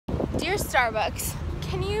Dear Starbucks,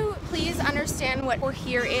 can you please understand what for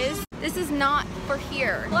here is? This is not for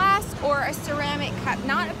here. Glass or a ceramic cup,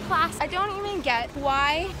 not a plastic. I don't even get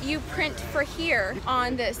why you print for here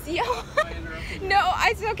on this. Yo, no,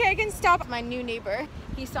 it's okay, I can stop. My new neighbor,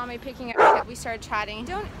 he saw me picking up shit. We started chatting.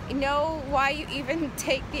 Don't know why you even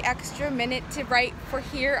take the extra minute to write for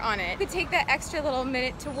here on it. You could take that extra little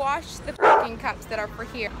minute to wash the fucking cups that are for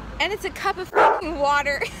here. And it's a cup of fucking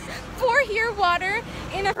water. For here water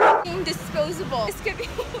in a fucking disposable. This could be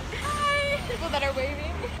people that are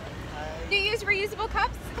waving. Do you use reusable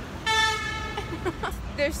cups?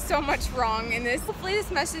 There's so much wrong in this. Hopefully this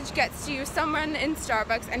message gets to you, someone in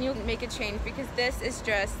Starbucks, and you'll make a change, because this is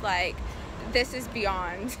just like, this is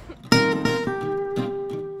beyond.